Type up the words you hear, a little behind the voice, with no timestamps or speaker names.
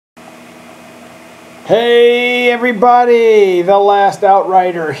Hey everybody, the Last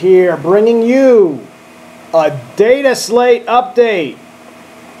Outrider here, bringing you a Dataslate update.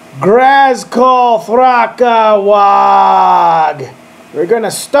 Ghazghkull Waaaagh. We're going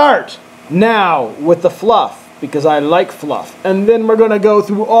to start now with the fluff, because I like fluff. And then we're going to go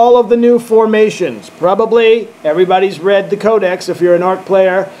through all of the new formations. Probably everybody's read the Codex if you're an Orc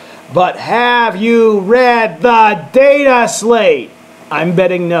player. But have you read the Dataslate? I'm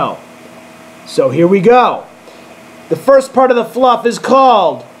betting no. So here we go. The first part of the fluff is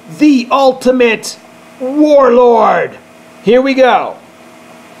called The Ultimate Warlord. Here we go.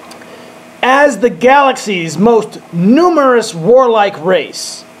 As the galaxy's most numerous warlike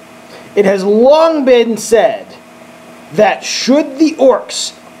race, it has long been said that should the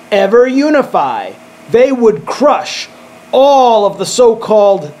orcs ever unify, they would crush all of the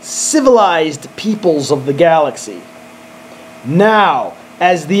so-called civilized peoples of the galaxy. Now,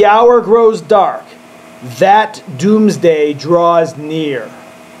 as the hour grows dark, that doomsday draws near.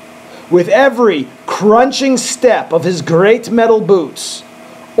 With every crunching step of his great metal boots,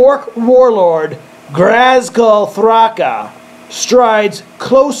 Orc Warlord Ghazghkull strides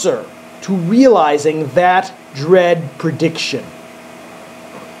closer to realizing that dread prediction.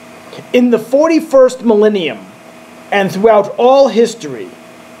 In the 41st millennium, and throughout all history,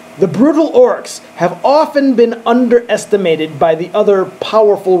 the brutal orcs have often been underestimated by the other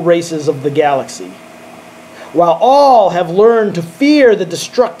powerful races of the galaxy. While all have learned to fear the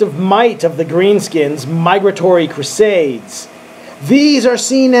destructive might of the greenskins' migratory crusades, these are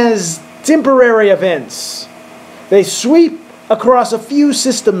seen as temporary events. They sweep across a few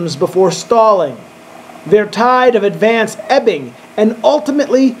systems before stalling, their tide of advance ebbing and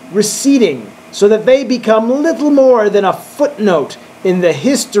ultimately receding so that they become little more than a footnote in the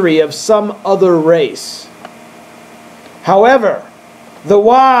history of some other race. However, the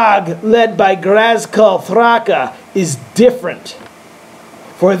Waaaagh, led by Ghazghkull is different.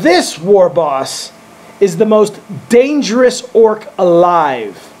 For this war boss is the most dangerous orc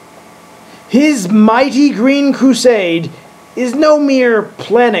alive. His mighty green crusade is no mere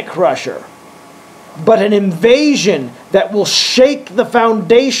planet crusher, but an invasion that will shake the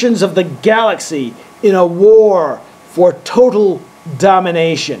foundations of the galaxy in a war for total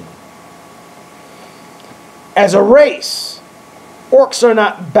domination. As a race, orcs are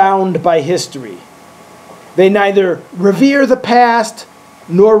not bound by history. They neither revere the past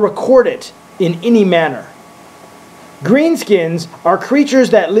nor record it in any manner. Greenskins are creatures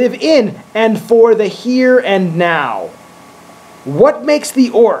that live in and for the here and now. What makes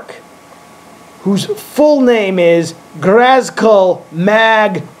the orc, whose full name is Ghazghkull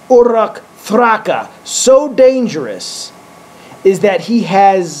Mag Uruk Thraka, so dangerous is that he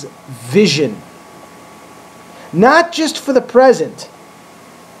has vision. Not just for the present,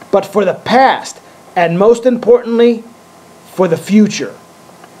 but for the past, and most importantly, for the future.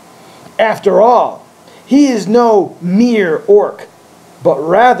 After all, he is no mere orc, but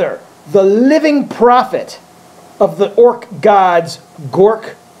rather the living prophet of the orc gods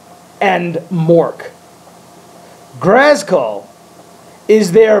Gork and Mork. Ghazghkull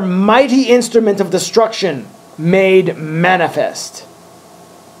is their mighty instrument of destruction made manifest.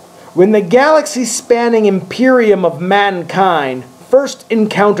 When the galaxy-spanning imperium of mankind first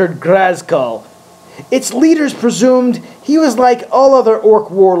encountered Ghazghkull, its leaders presumed he was like all other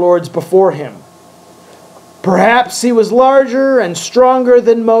orc warlords before him. Perhaps he was larger and stronger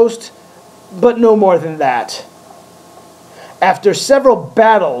than most, but no more than that. After several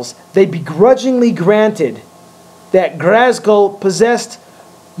battles, they begrudgingly granted that Ghazghkull possessed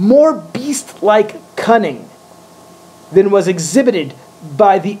more beast-like cunning than was exhibited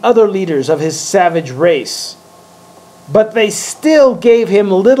by the other leaders of his savage race. But they still gave him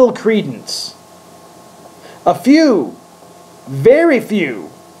little credence. A few, very few,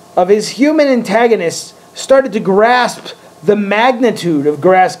 of his human antagonists started to grasp the magnitude of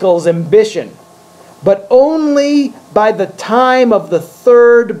Ghazghkull's ambition, but only by the time of the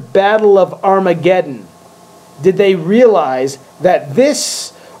Third Battle of Armageddon did they realize that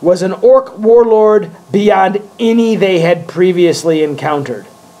this was an orc warlord beyond any they had previously encountered.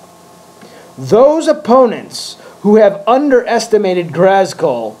 Those opponents who have underestimated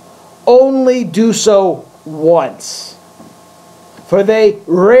Ghazghkull only do so once, for they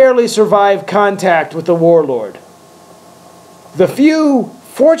rarely survive contact with the warlord. The few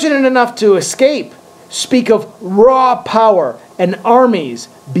fortunate enough to escape speak of raw power and armies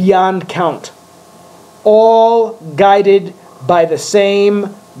beyond count, all guided by the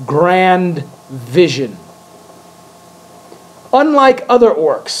same grand vision. Unlike other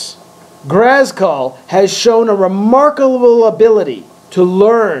orcs, Ghazghkull has shown a remarkable ability to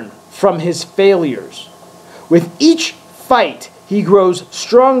learn from his failures. With each fight, he grows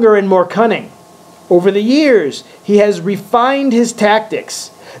stronger and more cunning. Over the years, he has refined his tactics,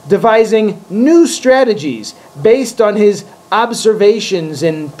 devising new strategies based on his observations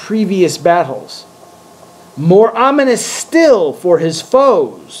in previous battles. More ominous still for his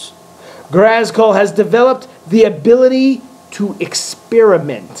foes, Ghazghkull has developed the ability to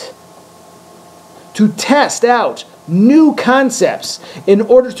experiment, to test out new concepts in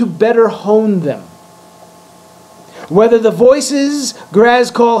order to better hone them. Whether the voices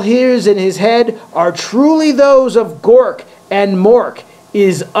Ghazghkull hears in his head are truly those of Gork and Mork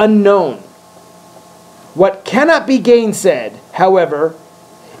is unknown. What cannot be gainsaid, however,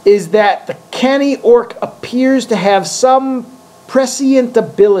 is that the canny orc appears to have some prescient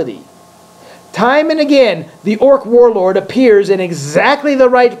ability. Time and again, the orc warlord appears in exactly the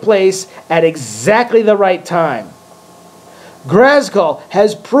right place at exactly the right time. Ghazghkull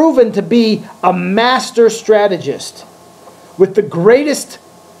has proven to be a master strategist, with the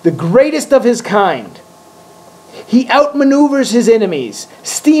greatest of his kind. He outmaneuvers his enemies,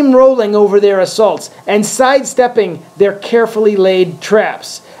 steamrolling over their assaults and sidestepping their carefully laid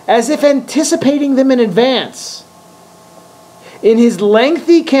traps, as if anticipating them in advance. In his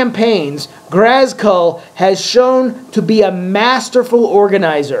lengthy campaigns, Ghazghkull has shown to be a masterful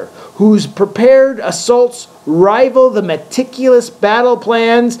organizer whose prepared assaults rival the meticulous battle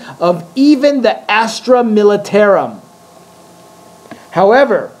plans of even the Astra Militarum.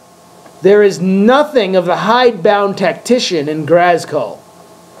 However, there is nothing of the hidebound tactician in Ghazghkull,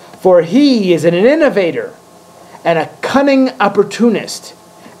 for he is an innovator and a cunning opportunist,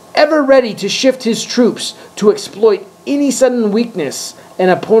 ever ready to shift his troops to exploit any sudden weakness an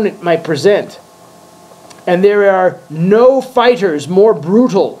opponent might present. And there are no fighters more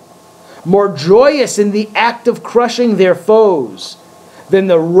brutal, more joyous in the act of crushing their foes, than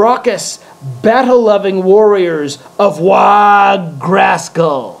the raucous, battle-loving warriors of Waaaagh.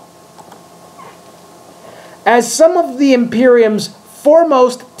 As some of the Imperium's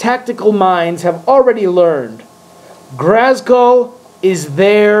foremost tactical minds have already learned, Ghazghkull is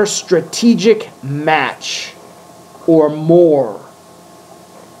their strategic match, or more.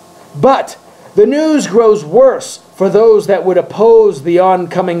 But the news grows worse for those that would oppose the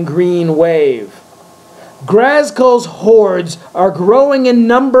oncoming green wave. Ghazghkull's hordes are growing in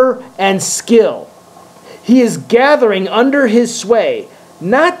number and skill. He is gathering under his sway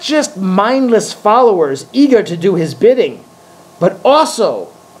not just mindless followers eager to do his bidding, but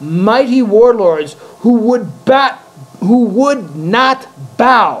also mighty warlords who would not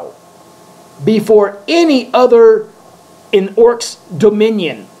bow before any other in Orc's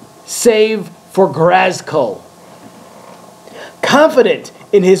dominion, save for Ghazghkull. Confident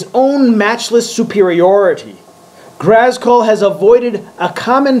in his own matchless superiority, Ghazghkull has avoided a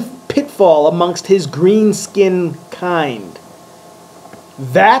common pitfall amongst his green-skinned kind,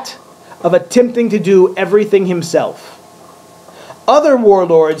 that of attempting to do everything himself. Other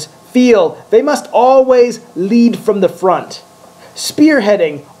warlords feel they must always lead from the front,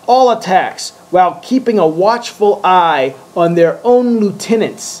 spearheading all attacks while keeping a watchful eye on their own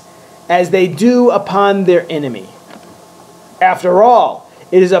lieutenants as they do upon their enemy. After all,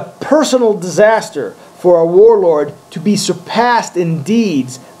 it is a personal disaster for a warlord to be surpassed in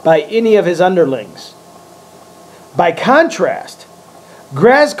deeds by any of his underlings. By contrast,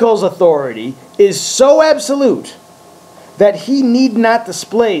 Ghazghkull's authority is so absolute that he need not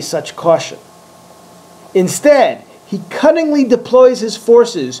display such caution. Instead, he cunningly deploys his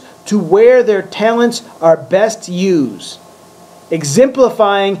forces to where their talents are best used,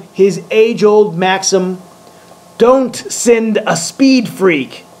 exemplifying his age-old maxim, "Don't send a speed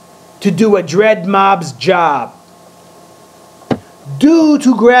freak to do a dread mob's job." Due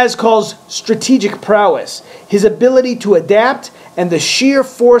to Ghazghkull's strategic prowess, his ability to adapt, and the sheer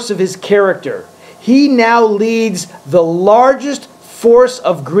force of his character, he now leads the largest force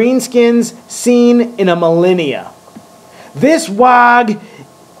of greenskins seen in a millennia. This Waaaagh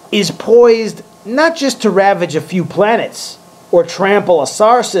is poised not just to ravage a few planets or trample a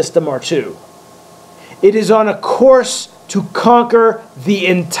star system or two. It is on a course to conquer the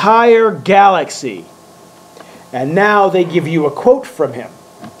entire galaxy. And now they give you a quote from him.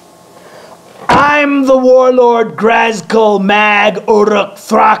 "I'm the warlord Ghazghkull Mag Uruk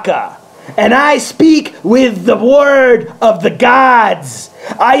Thraka, and I speak with the word of the gods.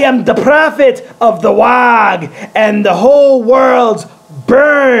 I am the prophet of the Waaaagh, and the whole worlds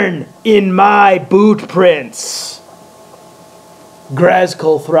burn in my boot prints."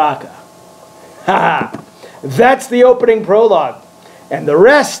 Ghazghkull Thraka. Haha, that's the opening prologue, and the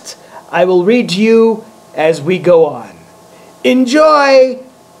rest I will read to you as we go on. Enjoy!